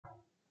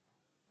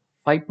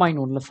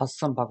5.1ல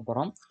first sum பார்க்க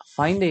போறோம்.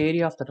 Find the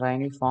area of the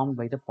triangle formed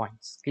by the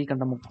points.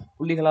 கீழ்கண்ட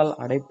புள்ளிகளால்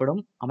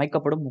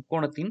அமைக்கப்படும்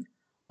முக்கோணத்தின்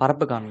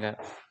பரப்பு காண்க.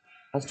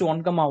 First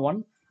 1,1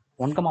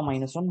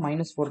 1,-1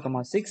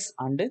 -4,6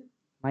 and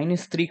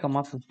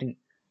 -3,15.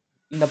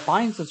 இந்த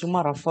பாயிண்ட்ஸ் சும்மா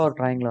ரஃபா ஒரு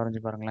ட்ரையாங்கிள்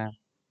வரைஞ்சு பாருங்களேன்.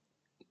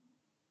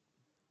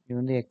 இது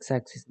வந்து எக்ஸ்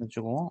ஆக்சிஸ்னு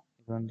வச்சுக்குவோம்,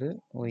 இது வந்து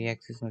ஒய்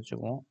ஆக்சிஸ்னு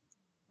வச்சுக்குவோம்.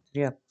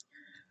 சரியா?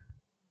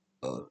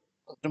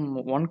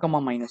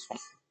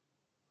 1,-1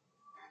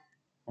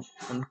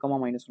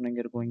 1,-1 எங்க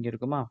இருக்கும்? இங்க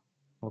இருக்குமா?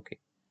 ஓகே.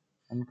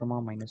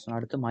 1,-1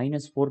 அடுத்து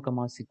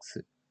 -4,6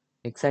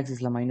 எக்ஸ்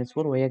ஆக்சிஸ்ல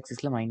 -4 ஒய்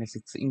ஆக்சிஸ்ல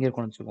 -6 இங்க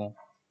இருக்கும்னு வச்சுக்குவோம்.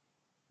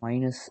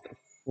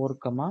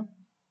 -4,6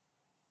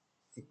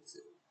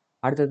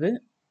 அடுத்தது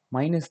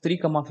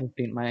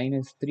 -3,15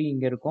 -3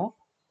 இங்க இருக்கும்,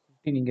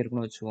 15 இங்க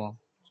இருக்கும்னு வச்சுக்குவோம்.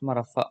 சும்மா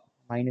ரஃபா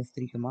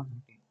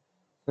 -3,15.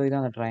 ஸோ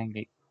இதான் அந்த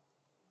ட்ரையாங்கிள்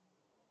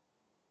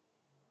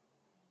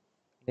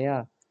இல்லையா?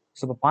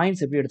 ஸோ இப்போ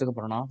பாயிண்ட்ஸ் எப்படி எடுத்துக்க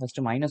போறோம்னா ஃபர்ஸ்ட்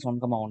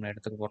 -1,1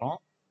 எடுத்துக்க போறோம்,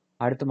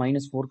 அடுத்து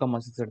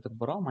 -4,6 எடுத்துக்க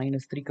போறோம்,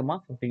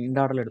 -3,15 இந்த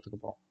ஆர்டர்ல எடுத்துக்க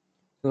போறோம்.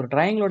 ஸோ ஒரு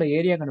ட்ரையாங்கிளோட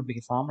ஏரியா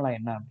கண்டுபிடிக்க ஃபார்முலா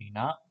என்ன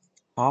அப்படின்னா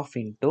 ½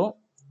 into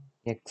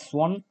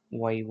x1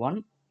 y1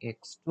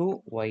 x2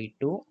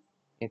 y2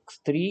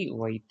 x3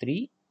 y3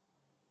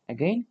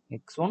 again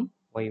x1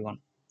 y1.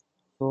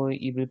 So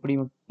இது இப்படி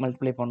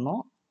மல்டிப்ளை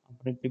பண்ணோம்,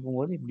 அப்புறம் இப்படி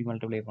போகும்போது இப்படி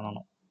மல்டிப்ளை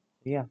பண்ணணும்.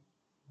 சரியா?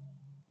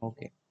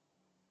 ஓகே,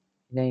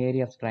 இதான்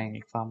area of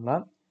triangle formula.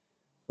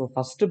 So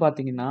first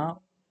பார்த்தீங்கன்னா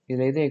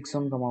இதில் எது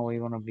x1,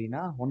 y1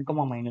 அப்படின்னா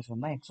 1,-1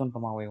 தான் x1,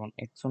 y1.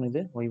 x1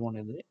 இது, y1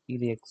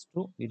 இது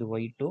x2, இது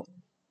y2,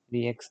 இது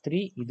x3,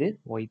 இது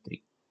y3.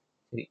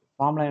 சரி,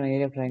 ஃபார்முலா என்ன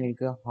area of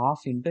ட்ரையாங்கிளுக்கு?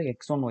 ½ into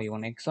x1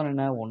 y1. x1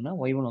 என்ன 1,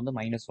 y1 வந்து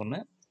 -1.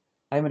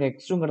 அதே மாதிரி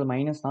x2ங்கிறது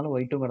 -4,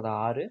 y2ங்கிறது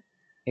 6,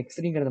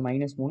 x3ங்கிறது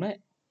 -3,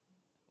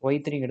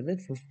 y3ங்கிறது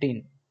 15.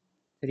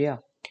 சரியா?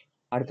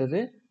 அடுத்தது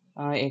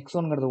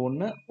x1ங்கிறது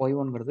 1,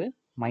 y1ங்கிறது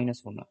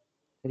 -1.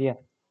 சரியா?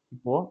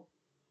 இப்போ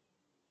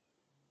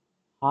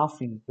 ½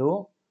 into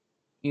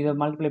இதை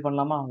மல்டிப்ளை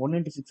பண்ணலாமா? 1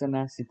 into 6 என்ன?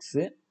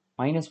 6,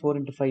 -4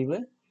 into 5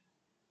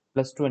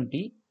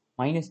 +20,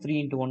 -3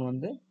 into 1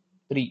 வந்து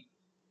 3.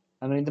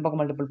 அது இந்த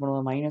பக்கம் மல்டிபிள்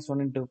பண்ணுவோம், -1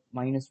 into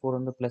 -4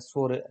 வந்து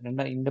 +4.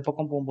 இந்த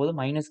பக்கம் போகும்போது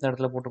மைனஸ் இந்த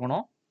இடத்துல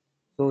போட்டுக்கணும்.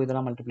 ஸோ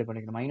இதெல்லாம் மல்டிப்ளை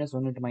பண்ணிக்கணும்.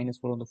 -1 into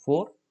 -4 வந்து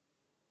 4,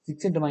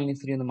 6 into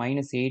 -3 வந்து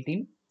 -18,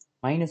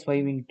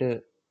 -5 into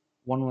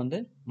 1 வந்து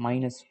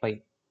 -5.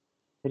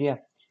 சரியா?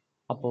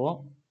 அப்போ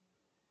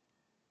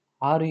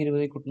 6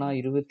 20 கூட்டினா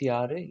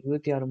 26,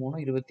 26 3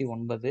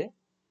 29.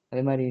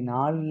 அதே மாதிரி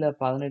 4ல்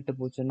 18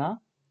 போச்சுன்னா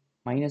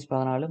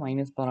 -14,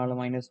 -14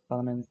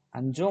 -15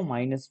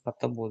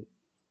 -19.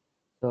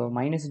 ஸோ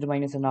மைனஸ் இன்ட்டு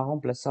மைனஸ் என்ன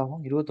ஆகும்? ப்ளஸ்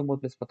ஆகும்.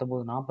 29 +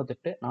 19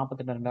 48,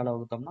 48 2ஆல்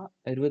வகுத்தோம்னா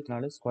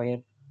 24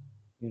 ஸ்கொயர்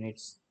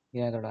யூனிட்ஸ்.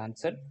 இதான் இதோட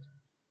ஆன்சர்.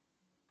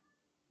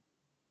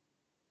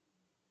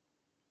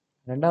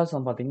 ரெண்டாவது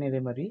சம் பார்த்தீங்கன்னா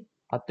இதே மாதிரி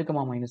 10,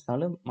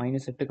 -4 -8,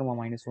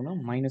 -1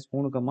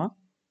 -3,5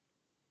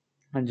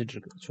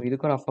 இருக்கு. ஸோ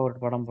இதுக்கு ஒரு ரஃபாக ஒரு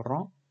படம்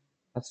போடுறோம்.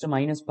 ஃபர்ஸ்ட்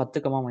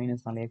 -10,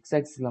 -4 எக்ஸ்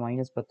ஆக்சிஸில்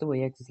 -10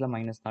 ஒய் ஆக்சிஸில்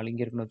 -4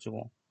 இங்கே இருக்குன்னு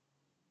வச்சுக்குவோம்.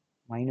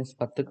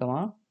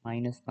 -10,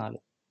 -4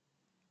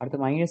 அடுத்து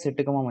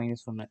 -8,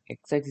 -1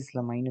 எக்ஸ் ஆக்சிஸில்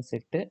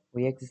 -8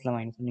 ஒய் ஆக்சிஸில்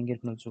 -1 இங்கே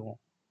இருக்குன்னு வச்சுக்குவோம்.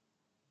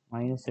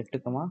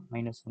 -8,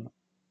 -1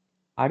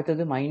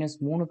 அடுத்தது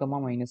 -3,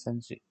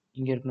 -5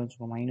 இங்கே இருக்குன்னு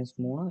வச்சுக்கோம்.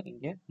 -3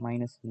 இங்கே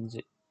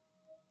 -5.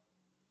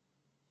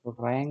 ஸோ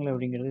ட்ரையாங்கிள்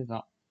அப்படிங்கிறது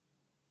இதுதான்.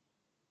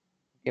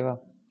 ஓகேவா?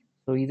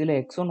 ஸோ இதில்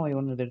x1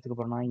 y1 இது எடுத்துக்க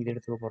போகிறோம்னா இது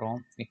எடுத்துக்க போகிறோம்,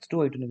 x2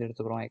 y2 இது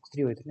எடுத்துக்கிறோம், x3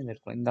 y3 இது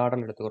எடுத்துக்கிறோம். இந்த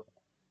ஆர்டரில் எடுத்துக்கிறோம்.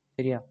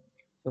 சரியா?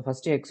 ஸோ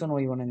ஃபஸ்ட்டு x1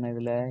 y1 என்ன?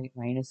 இதில்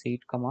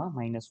 -8,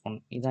 -1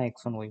 இதுதான்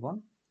x1 y1.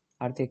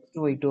 அடுத்து x2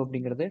 y2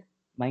 அப்படிங்கிறது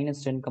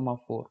 -10,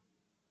 4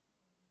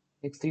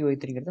 x3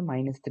 y3ங்கிறது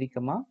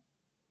 -3,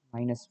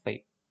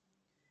 -5.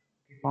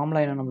 ஃபார்முலா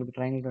என்ன நம்மளுக்கு?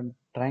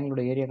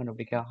 ட்ரையாங்கிளோட ஏரியா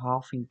கண்டுபிடிக்க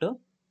 ½ into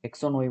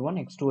x1 y1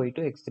 x2 y2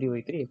 x3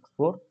 y3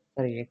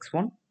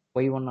 x1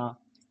 y1.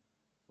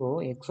 So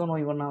x1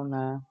 y1 என்ன?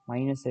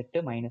 -8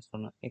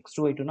 -1, x2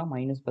 y2னா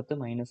 -10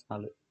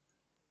 -4,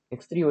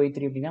 x3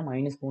 y3 அப்படின்னா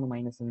 -3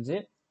 -5,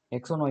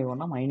 x1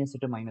 y1னா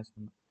 -8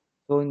 -1.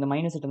 ஸோ இந்த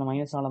 -8 இந்த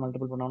 -4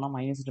 மல்டிபிள் பண்ணோம்னா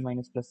 -8 +,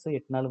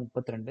 8 4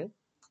 32.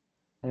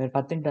 அது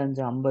 10 ×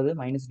 5 50,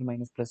 -8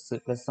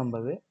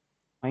 +50,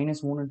 -3 ×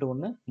 1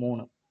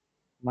 3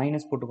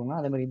 மைனஸ் போட்டுக்கோங்க.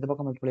 அதே மாதிரி இந்த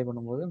பக்கம் மல்டிப்ளை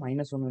பண்ணும்போது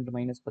 -1 ×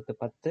 -10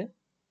 10,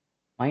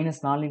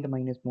 -4 ×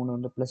 -3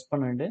 வந்து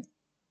 +12,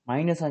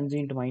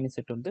 -5 ×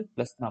 -8 வந்து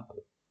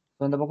 +40.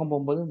 ஸோ இந்த பக்கம்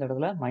போகும்போது இந்த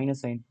இடத்துல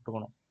மைனஸ் சைன்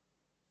போட்டுக்கணும்.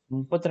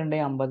 32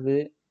 50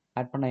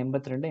 ஆட் பண்ண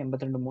 82,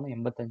 82 3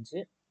 85.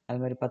 அது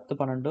மாதிரி 10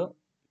 12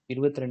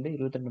 22,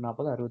 22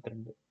 40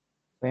 62.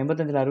 இப்போ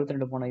 85ல்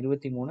 62 போனால்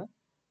 23,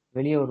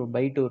 வெளியே ஒரு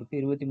 /2 இருக்குது.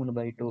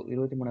 23/2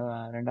 23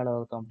 2ஆல்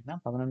வகுத்தோம் அப்படின்னா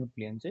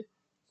 11.5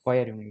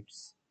 ஸ்கொயர்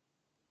யூனிட்ஸ்.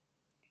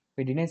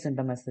 இப்போ டினைஸ்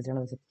சென்டம் மேத்ஸ்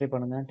சேனலை சப்ஸ்கிரைப்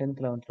பண்ணுங்கள். 10th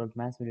 11th 12th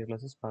maths video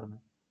classes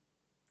பாருங்கள்.